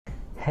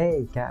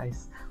Hey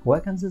guys,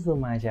 welcome to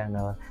my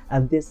channel.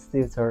 And this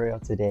tutorial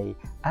today,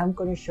 I'm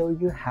going to show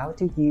you how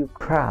to use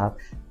crop,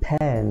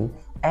 pan,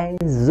 and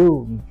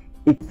zoom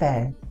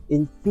effect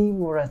in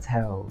Filmora.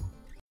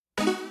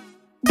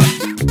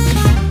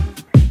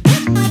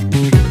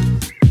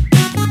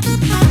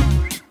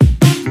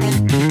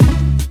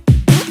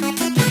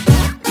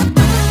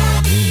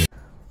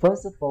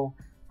 First of all,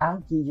 I'll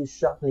give you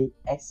shortly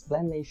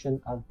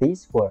explanation of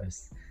these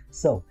words.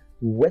 So,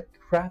 with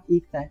crop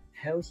effect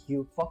helps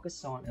you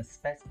focus on a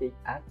specific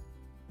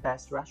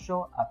aspect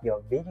ratio of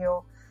your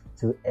video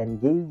to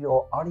engage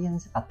your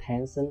audience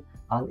attention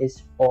on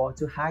it or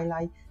to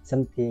highlight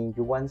something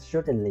you want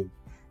certainly.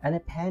 And a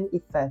pan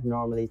effect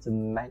normally to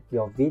make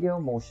your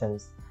video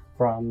motions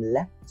from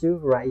left to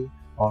right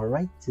or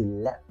right to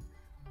left.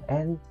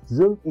 And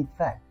zoom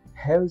effect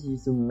helps you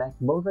to make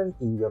movement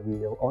in your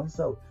video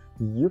also.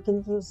 You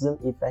can use zoom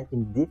effect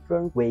in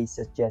different ways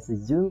such as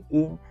zoom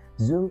in,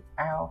 zoom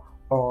out,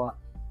 or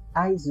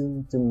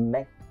iZoom to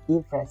make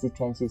impressive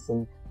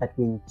transition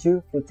between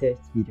two footage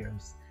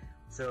videos.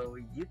 So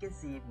you can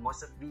see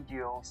most of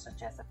videos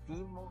such as a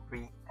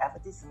Filmora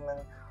advertisement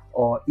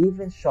or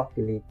even short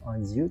clip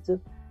on YouTube.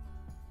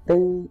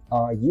 They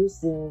are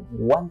using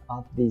one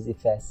of these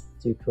effects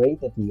to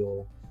create a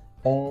video.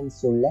 And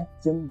so let's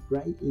jump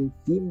right in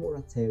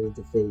Filmora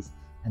interface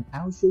and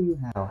I'll show you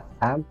how.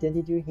 I'm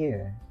telling you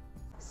here.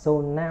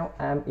 So now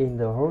I'm in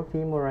the whole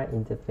Filmora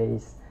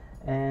interface,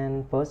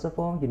 and first of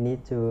all you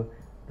need to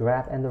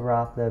grab and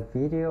drop the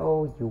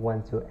video you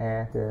want to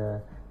add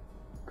the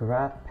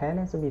grab pan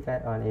and zoom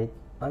effect on it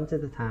onto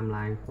the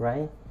timeline,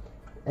 right?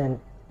 And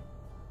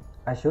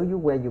I show you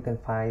where you can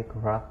find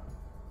grab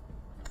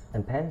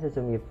and pan and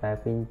zoom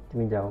effect in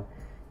window.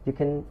 You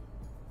can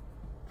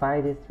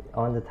find it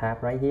on the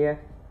tab right here,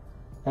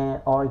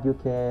 and or you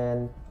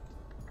can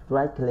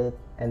right click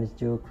and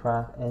do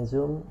grab and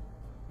zoom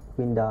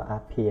window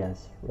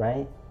appears,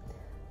 right?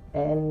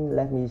 And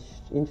let me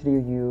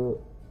introduce you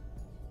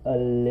a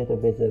little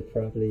bit of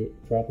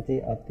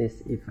property of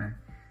this effect.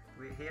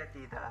 We here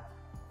did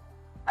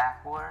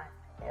backward,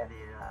 here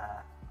did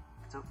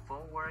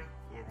forward,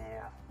 here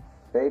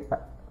did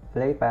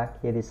playback,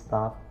 here did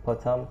stop,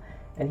 bottom,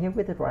 and here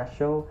with the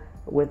ratio.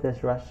 With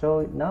this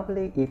ratio,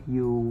 normally if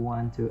you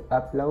want to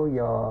upload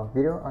your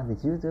video on the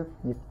YouTube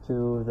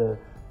to the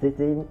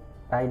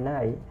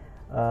 16:9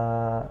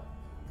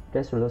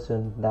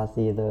 resolution, that's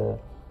the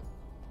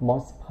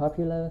most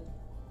popular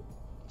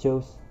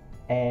choice,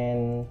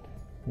 and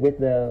with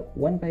the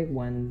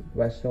 1:1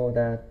 ratio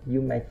that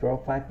you make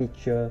profile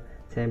picture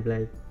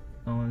template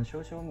on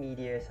social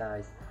media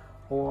sites,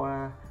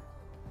 or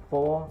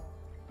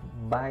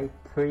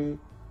 4:3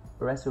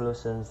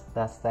 resolutions,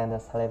 that's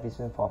standard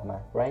television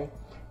format, right?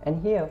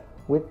 And here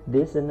with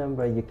this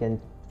number you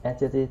can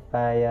adjust it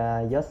by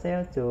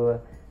yourself to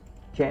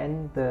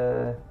change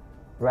the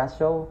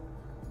ratio.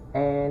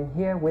 And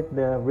here with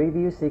the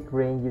review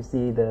screen you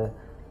see the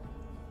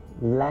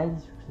light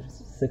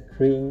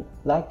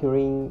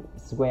green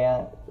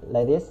square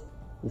like this,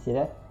 you see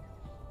that?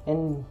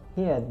 And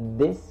here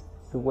this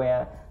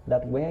square,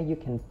 that where you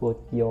can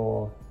put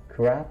your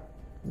grab,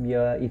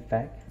 your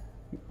effect.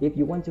 If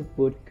you want to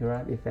put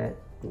grab effect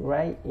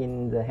right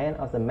in the hand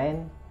of the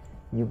man,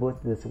 you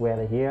put the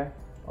square here,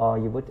 or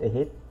you put a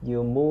hit,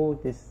 you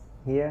move this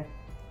here,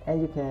 and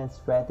you can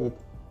spread it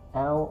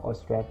out or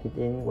spread it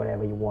in,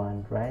 whatever you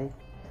want, right?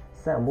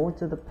 So move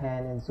to the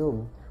pan and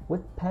zoom.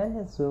 With pan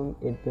and zoom,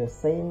 it's the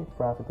same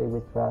property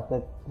with crop,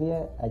 but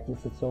here I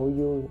just show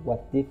you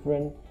what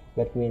different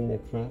between the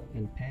crop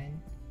and pan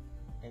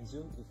and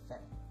zoom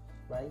effect,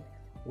 right?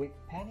 With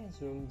pan and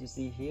zoom, you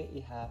see here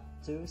it have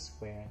two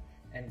square,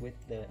 and with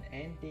the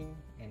ending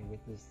and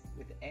with the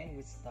end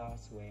with star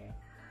square,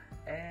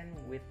 and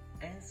with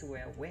end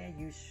square where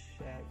you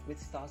with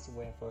star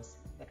square first,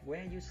 but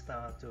where you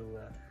start to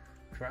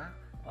crop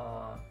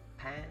or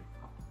pan,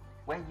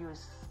 where you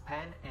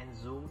pan and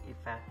zoom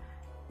effect.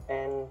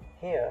 And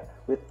here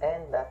with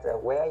end, that's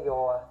where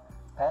your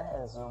pan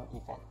and zoom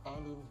effect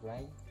ending,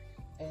 right?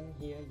 And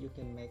here you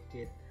can make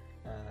it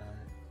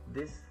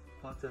this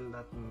button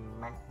that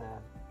make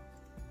the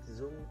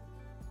zoom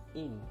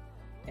in,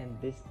 and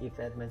this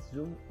effect makes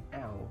zoom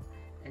out.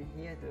 And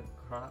here the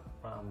crop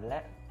from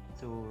left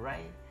to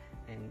right,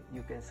 and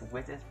you can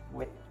switch it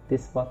with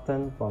this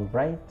button from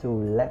right to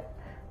left,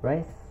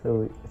 right?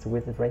 So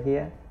switch it right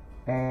here,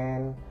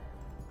 and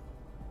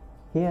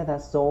here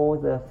that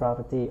shows the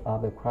property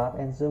of the crop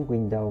and zoom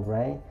window,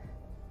 right?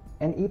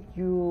 And if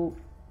you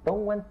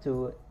don't want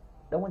to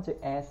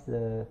add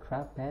the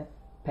crop pan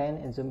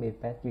and zoom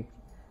effect, you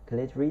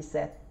click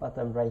reset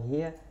button right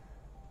here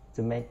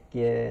to make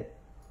it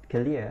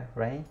clear,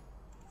 right?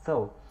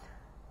 So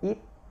if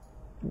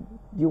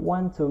you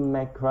want to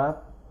make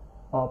crop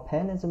or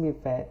pan and zoom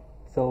effect,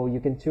 so you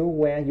can choose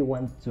where you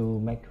want to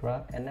make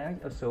crop. And now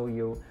I'll show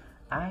you,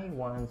 I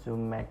want to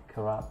make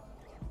crop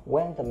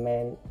when the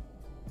man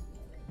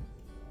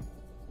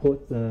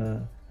put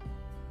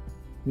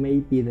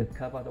maybe the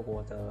cup of the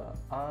water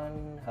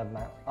on her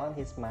mouth, on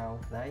his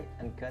mouth, right?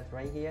 And cut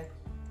right here.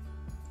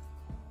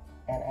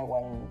 And I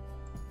want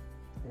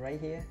right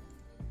here.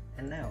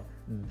 And now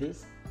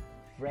this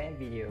frame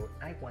video,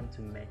 I want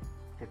to make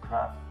the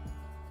crop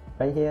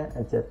right here,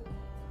 and just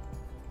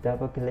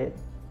double click.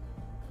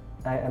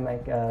 I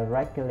make a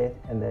right click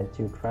and then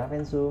to crop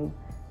and zoom,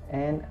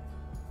 and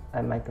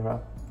I make a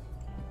crop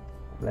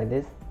like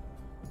this.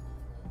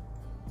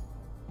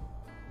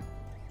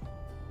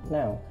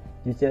 Now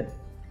you just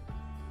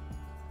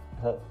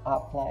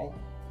apply,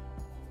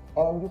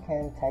 and you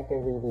can take a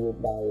review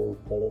by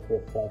click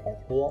the flag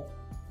back here.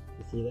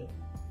 You see that?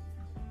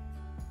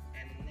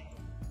 And now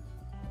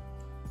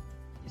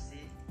you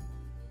see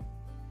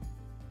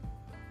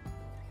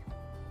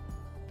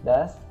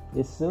thus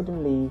it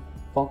certainly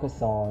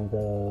focus on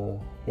the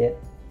head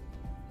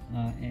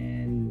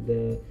and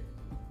the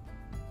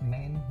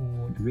man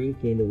who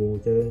drinking the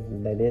water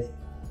like this.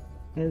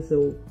 And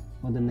so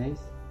for the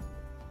next,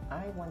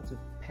 I want to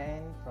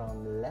pan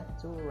from left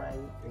to right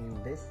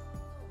in this,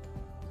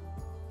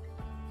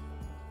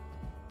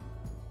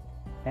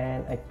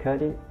 and I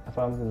cut it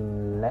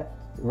from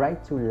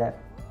right to left.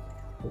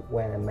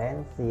 When a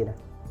man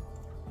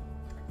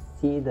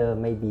see the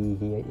maybe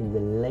here in the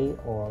lake,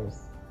 or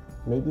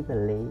maybe the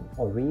lake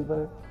or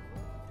river,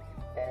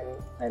 and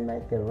I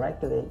make a right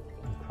click,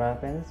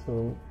 crop and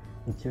zoom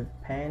into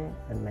pan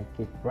and make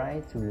it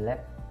right to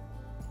left.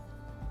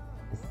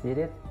 You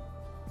see it?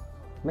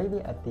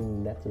 Maybe I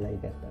think that's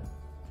like better.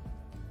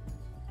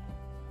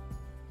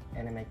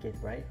 And I make it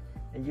right,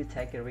 and you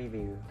take a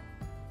review.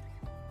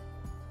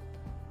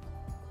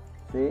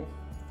 See?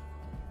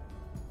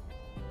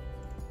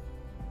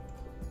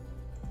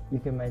 You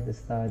can make the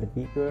star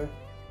bigger.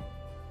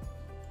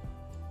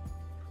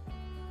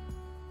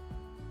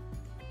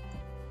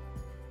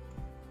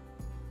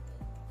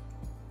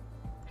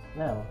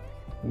 Now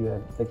you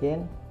are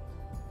again.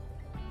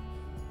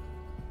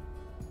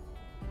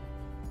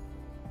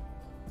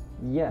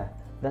 Yeah,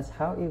 that's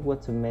how it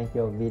would to make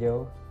your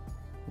video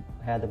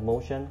have the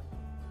motion,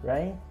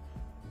 right?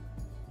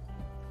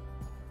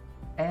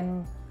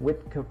 And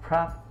with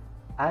crop,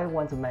 I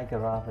want to make a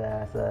crop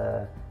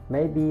as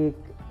maybe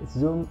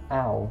zoom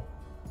out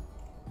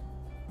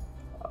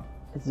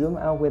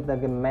with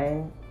the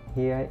man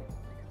here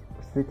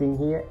sitting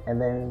here,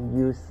 and then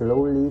you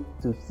slowly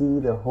to see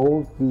the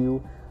whole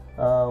view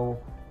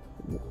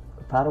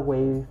far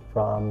away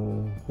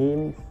from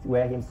him,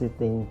 where he's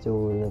sitting,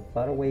 to the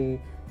far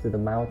away to the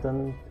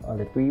mountain or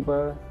the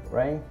river,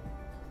 right?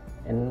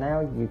 And now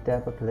you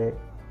double click,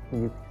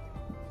 you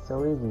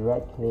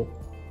right click,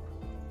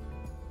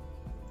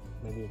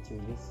 maybe to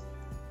this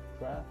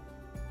crop,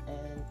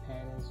 and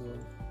pan and zoom,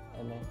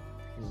 and then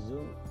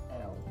zoom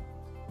out,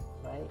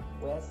 right?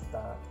 Where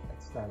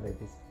start like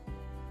this.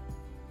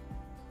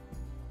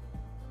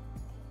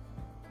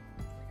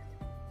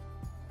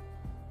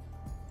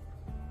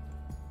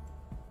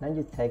 Now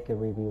you take a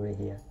review right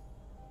here.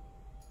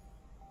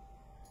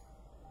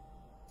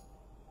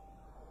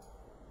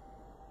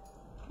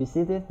 You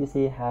see this? You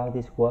see how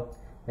this works?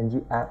 And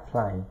you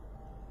apply.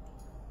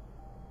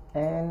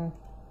 And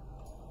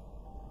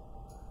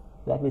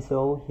let me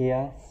show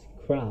here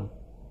crop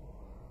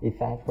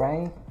effect,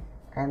 right?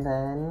 And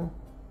then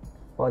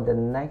for the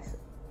next,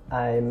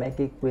 I make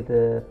it with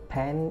the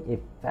pan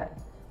effect,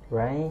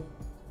 right?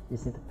 You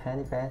see the pan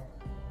effect?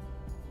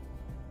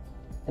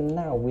 And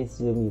now with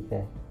zoom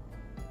effect.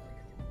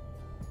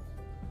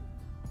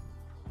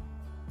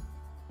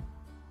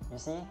 You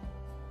see?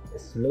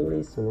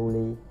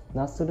 Slowly,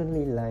 not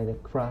suddenly like the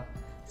crop.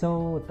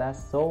 So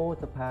that's all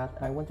the part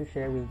I want to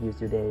share with you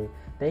today.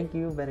 Thank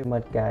you very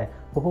much guys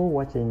for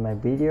watching my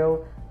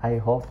video. I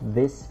hope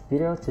this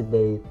video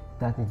today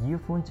that is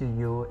useful to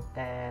you,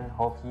 and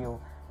hope you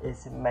it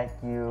make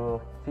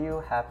you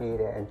feel happy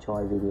and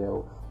enjoy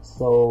video.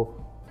 So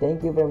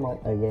thank you very much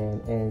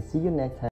again, and see you next time.